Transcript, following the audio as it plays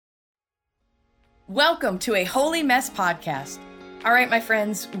Welcome to a Holy Mess podcast. All right, my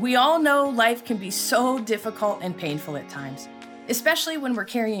friends, we all know life can be so difficult and painful at times, especially when we're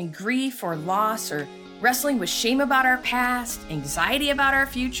carrying grief or loss or wrestling with shame about our past, anxiety about our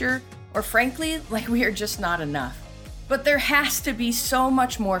future, or frankly, like we are just not enough. But there has to be so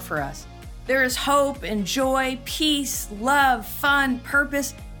much more for us. There is hope and joy, peace, love, fun,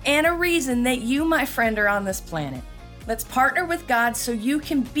 purpose, and a reason that you, my friend, are on this planet. Let's partner with God so you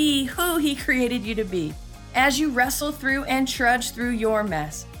can be who He created you to be as you wrestle through and trudge through your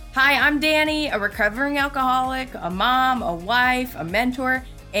mess. Hi, I'm Danny, a recovering alcoholic, a mom, a wife, a mentor,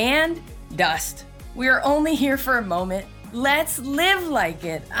 and dust. We are only here for a moment. Let's live like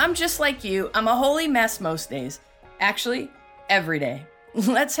it. I'm just like you. I'm a holy mess most days. Actually, every day.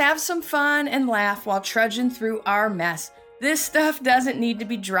 Let's have some fun and laugh while trudging through our mess. This stuff doesn't need to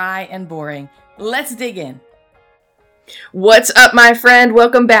be dry and boring. Let's dig in. What's up, my friend?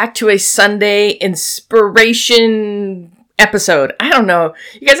 Welcome back to a Sunday inspiration episode. I don't know.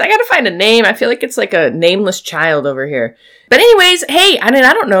 You guys, I gotta find a name. I feel like it's like a nameless child over here. But anyways, hey, I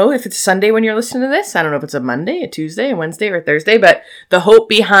don't know if it's Sunday when you're listening to this. I don't know if it's a Monday, a Tuesday, a Wednesday, or a Thursday. But the hope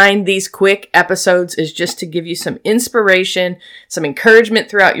behind these quick episodes is just to give you some inspiration, some encouragement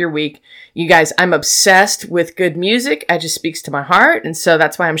throughout your week. You guys, I'm obsessed with good music. It just speaks to my heart. And so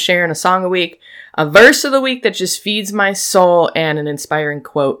that's why I'm sharing a song a week, a verse of the week that just feeds my soul, and an inspiring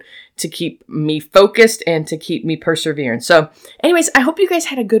quote to keep me focused and to keep me persevering. So anyways, I hope you guys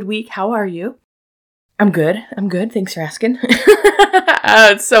had a good week. How are you? I'm good. Thanks for asking.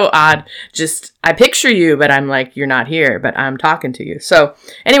 It's so odd. Just, I picture you, but I'm like, you're not here, but I'm talking to you. So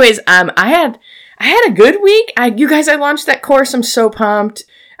anyways, I had a good week. You guys, I launched that course. I'm so pumped.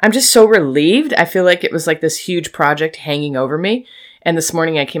 I'm just so relieved. I feel like it was like this huge project hanging over me. And this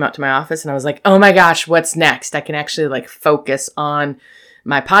morning I came out to my office and I was like, oh my gosh, what's next? I can actually like focus on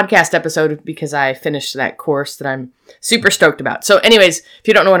my podcast episode because I finished that course that I'm super stoked about. So anyways, if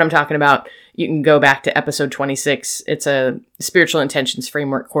you don't know what I'm talking about, you can go back to episode 26. It's a spiritual intentions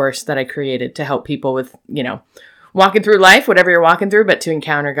framework course that I created to help people with, walking through life, whatever you're walking through, but to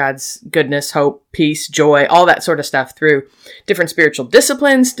encounter God's goodness, hope, peace, joy, all that sort of stuff through different spiritual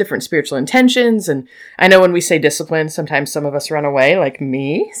disciplines, different spiritual intentions. And I know when we say discipline, sometimes some of us run away, like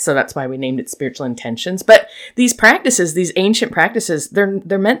me. So that's why we named it spiritual intentions. But these practices, these ancient practices,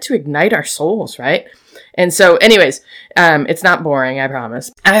 they're meant to ignite our souls, right? And so anyways, it's not boring, I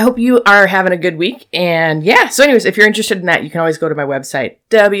promise. I hope you are having a good week. And yeah, so anyways, if you're interested in that, you can always go to my website,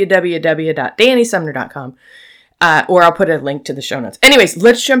 www.dannysumner.com. Or I'll put a link to the show notes. Anyways,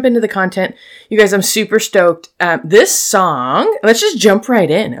 let's jump into the content. You guys, I'm super stoked. This song, let's just jump right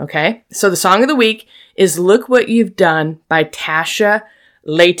in, okay? So the song of the week is Look What You've Done by Tasha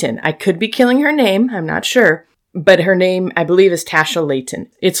Layton. I could be killing her name. I'm not sure. But her name, I believe, is Tasha Layton.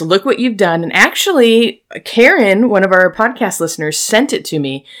 It's Look What You've Done. And actually, Karen, one of our podcast listeners, sent it to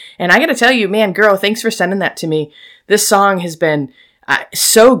me. And I got to tell you, man, girl, thanks for sending that to me. This song has been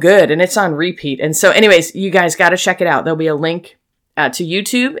so good, and it's on repeat. And so anyways, you guys got to check it out. There'll be a link to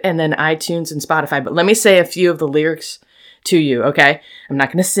YouTube and then iTunes and Spotify. But let me say a few of the lyrics to you, okay? I'm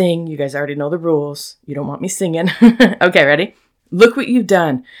not going to sing. You guys already know the rules. You don't want me singing. Okay, ready? Look what you've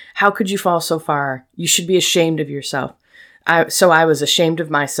done. How could you fall so far? You should be ashamed of yourself. So I was ashamed of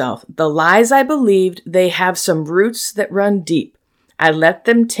myself. The lies I believed, they have some roots that run deep. I let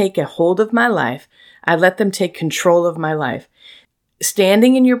them take a hold of my life. I let them take control of my life.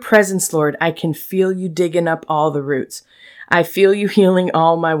 Standing in your presence, Lord, I can feel you digging up all the roots. I feel you healing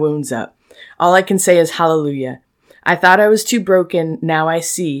all my wounds up. All I can say is hallelujah. I thought I was too broken. Now I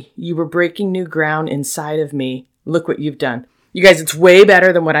see you were breaking new ground inside of me. Look what you've done. You guys, it's way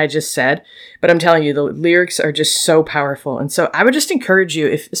better than what I just said, but I'm telling you, the lyrics are just so powerful. And so I would just encourage you,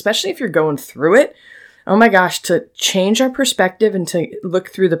 especially if you're going through it, oh my gosh, to change our perspective and to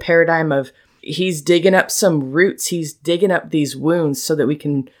look through the paradigm of He's digging up some roots. He's digging up these wounds so that we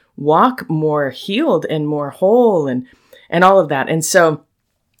can walk more healed and more whole and all of that. And so,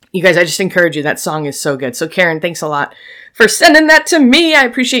 you guys, I just encourage you. That song is so good. So, Karen, thanks a lot for sending that to me. I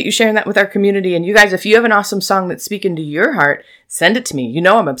appreciate you sharing that with our community. And you guys, if you have an awesome song that's speaking to your heart, send it to me. You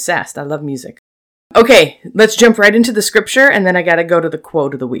know I'm obsessed. I love music. Okay, let's jump right into the scripture, and then I got to go to the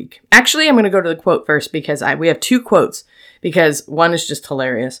quote of the week. Actually, I'm going to go to the quote first because we have two quotes because one is just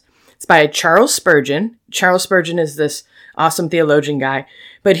hilarious. It's by Charles Spurgeon. Charles Spurgeon is this awesome theologian guy,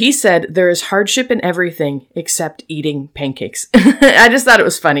 but he said, there is hardship in everything except eating pancakes. I just thought it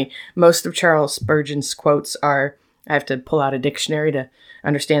was funny. Most of Charles Spurgeon's quotes are, I have to pull out a dictionary to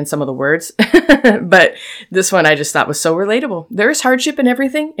understand some of the words, but this one I just thought was so relatable. There is hardship in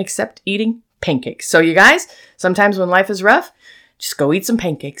everything except eating pancakes. So you guys, sometimes when life is rough, just go eat some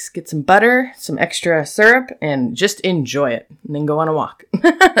pancakes, get some butter, some extra syrup, and just enjoy it. And then go on a walk.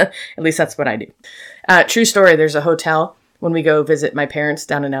 At least that's what I do. True story, there's a hotel when we go visit my parents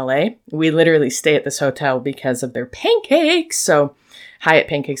down in LA. We literally stay at this hotel because of their pancakes. So Hyatt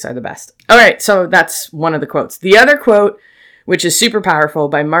pancakes are the best. All right, so that's one of the quotes. The other quote, which is super powerful,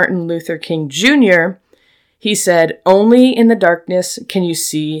 by Martin Luther King Jr., he said, "Only in the darkness can you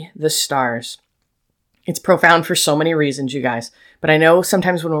see the stars." It's profound for so many reasons, you guys. But I know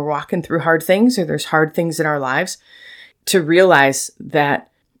sometimes when we're walking through hard things or there's hard things in our lives, to realize that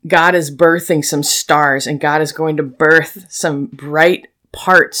God is birthing some stars and God is going to birth some bright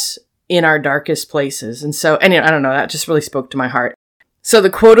parts in our darkest places. And so, anyway, I don't know, that just really spoke to my heart. So the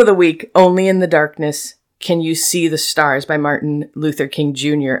quote of the week, "Only in the darkness can you see the stars," by Martin Luther King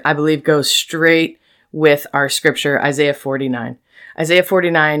Jr., I believe goes straight with our scripture, Isaiah 49. Isaiah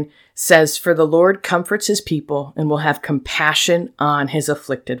 49 says, "For the Lord comforts his people and will have compassion on his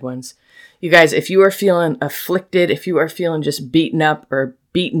afflicted ones." You guys, if you are feeling afflicted, if you are feeling just beaten up or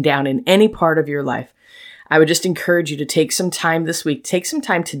beaten down in any part of your life, I would just encourage you to take some time this week, take some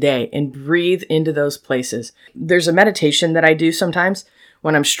time today and breathe into those places. There's a meditation that I do sometimes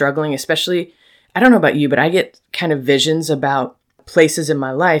when I'm struggling, especially, I don't know about you, but I get kind of visions about places in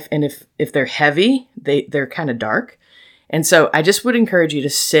my life. And if they're heavy, they're kind of dark. And so I just would encourage you to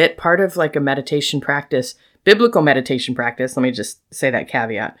sit, part of like a meditation practice, biblical meditation practice, let me just say that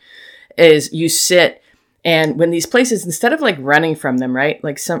caveat, is you sit, and when these places, instead of like running from them, right?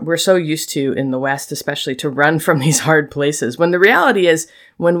 Like we're so used to in the West, especially, to run from these hard places. When the reality is,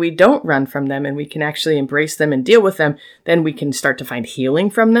 when we don't run from them and we can actually embrace them and deal with them, then we can start to find healing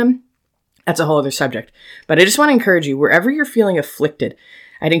from them. That's a whole other subject. But I just want to encourage you, wherever you're feeling afflicted,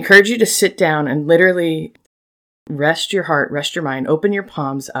 I'd encourage you to sit down and literally rest your heart, rest your mind, open your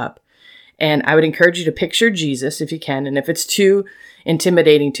palms up. And I would encourage you to picture Jesus if you can. And if it's too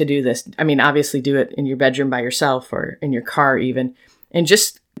intimidating to do this, I mean, obviously do it in your bedroom by yourself or in your car even. And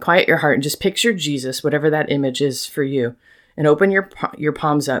just quiet your heart and just picture Jesus, whatever that image is for you. And open your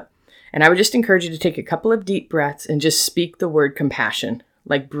palms up. And I would just encourage you to take a couple of deep breaths and just speak the word compassion.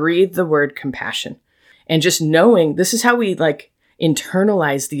 Like breathe the word compassion. And just knowing this is how we like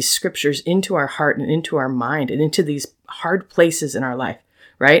internalize these scriptures into our heart and into our mind and into these hard places in our life,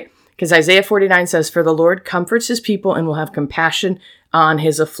 right? Because Isaiah 49 says, "For the Lord comforts his people and will have compassion on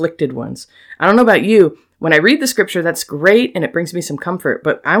his afflicted ones." I don't know about you. When I read the scripture, that's great and it brings me some comfort,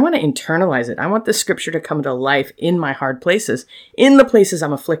 but I want to internalize it. I want the scripture to come to life in my hard places, in the places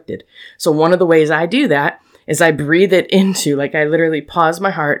I'm afflicted. So one of the ways I do that is I breathe it into, like I literally pause my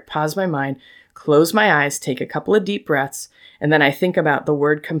heart, pause my mind, close my eyes, take a couple of deep breaths, and then I think about the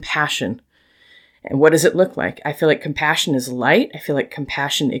word compassion. And what does it look like? I feel like compassion is light. I feel like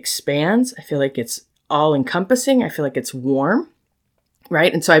compassion expands. I feel like it's all encompassing. I feel like it's warm,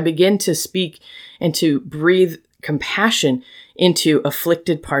 right? And so I begin to speak and to breathe compassion into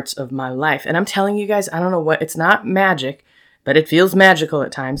afflicted parts of my life. And I'm telling you guys, I don't know what, it's not magic, but it feels magical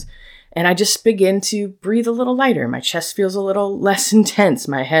at times. And I just begin to breathe a little lighter. My chest feels a little less intense.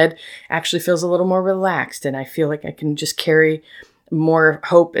 My head actually feels a little more relaxed. And I feel like I can just carry more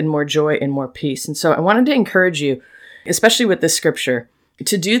hope and more joy and more peace. And so I wanted to encourage you, especially with this scripture,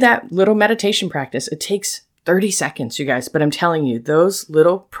 to do that little meditation practice. It takes 30 seconds, you guys. But I'm telling you, those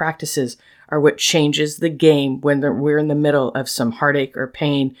little practices are what changes the game when we're in the middle of some heartache or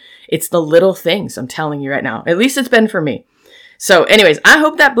pain. It's the little things, I'm telling you right now. At least it's been for me. So anyways, I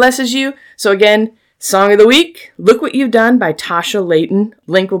hope that blesses you. So again, Song of the Week, Look What You've Done by Tasha Layton.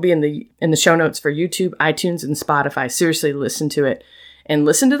 Link will be in the show notes for YouTube, iTunes, and Spotify. Seriously, listen to it and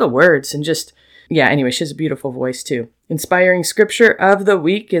listen to the words and just, anyway, she has a beautiful voice too. Inspiring scripture of the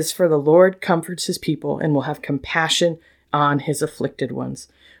week is, "For the Lord comforts his people and will have compassion on his afflicted ones."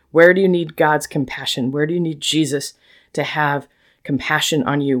 Where do you need God's compassion? Where do you need Jesus to have compassion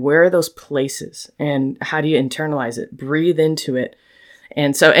on you? Where are those places? And how do you internalize it? Breathe into it.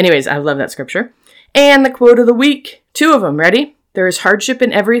 And so anyways, I love that scripture. And the quote of the week, 2 of them, ready? "There is hardship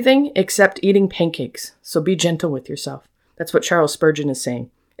in everything except eating pancakes. So be gentle with yourself." That's what Charles Spurgeon is saying.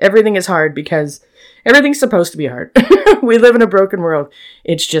 Everything is hard because everything's supposed to be hard. We live in a broken world.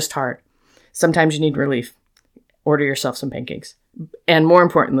 It's just hard. Sometimes you need relief. Order yourself some pancakes. And more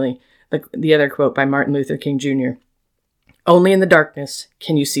importantly, the other quote by Martin Luther King Jr., "Only in the darkness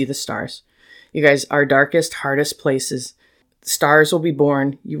can you see the stars." You guys, our darkest, hardest places, stars will be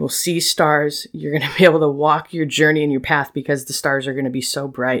born. You will see stars. You're going to be able to walk your journey and your path because the stars are going to be so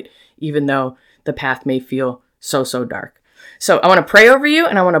bright, even though the path may feel so dark. So I want to pray over you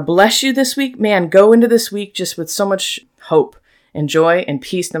and I want to bless you this week. Man, go into this week just with so much hope and joy and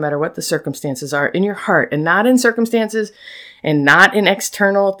peace no matter what the circumstances are in your heart, and not in circumstances and not in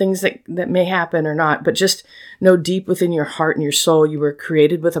external things that may happen or not, but just know deep within your heart and your soul, you were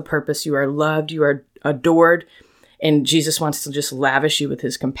created with a purpose. You are loved. You are adored. And Jesus wants to just lavish you with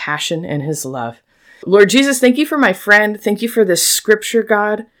his compassion and his love. Lord Jesus, thank you for my friend. Thank you for this scripture,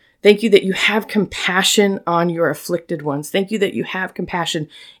 God. Thank you that you have compassion on your afflicted ones. Thank you that you have compassion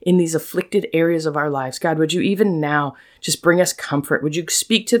in these afflicted areas of our lives. God, would you even now just bring us comfort? Would you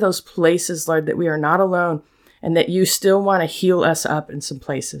speak to those places, Lord, that we are not alone and that you still want to heal us up in some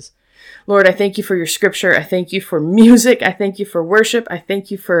places? Lord, I thank you for your scripture. I thank you for music. I thank you for worship. I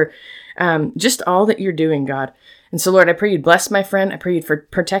thank you for just all that you're doing, God. And so, Lord, I pray you'd bless my friend. I pray you'd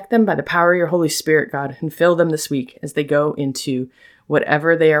protect them by the power of your Holy Spirit, God, and fill them this week as they go into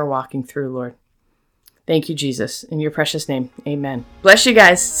whatever they are walking through, Lord. Thank you, Jesus. In your precious name, amen. Bless you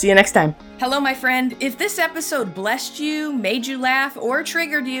guys. See you next time. Hello, my friend. If this episode blessed you, made you laugh, or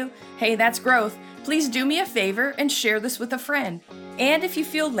triggered you, hey, that's growth. Please do me a favor and share this with a friend. And if you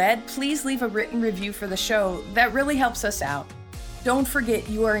feel led, please leave a written review for the show. That really helps us out. Don't forget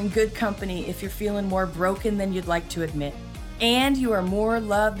you are in good company if you're feeling more broken than you'd like to admit. And you are more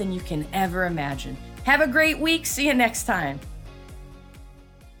loved than you can ever imagine. Have a great week. See you next time.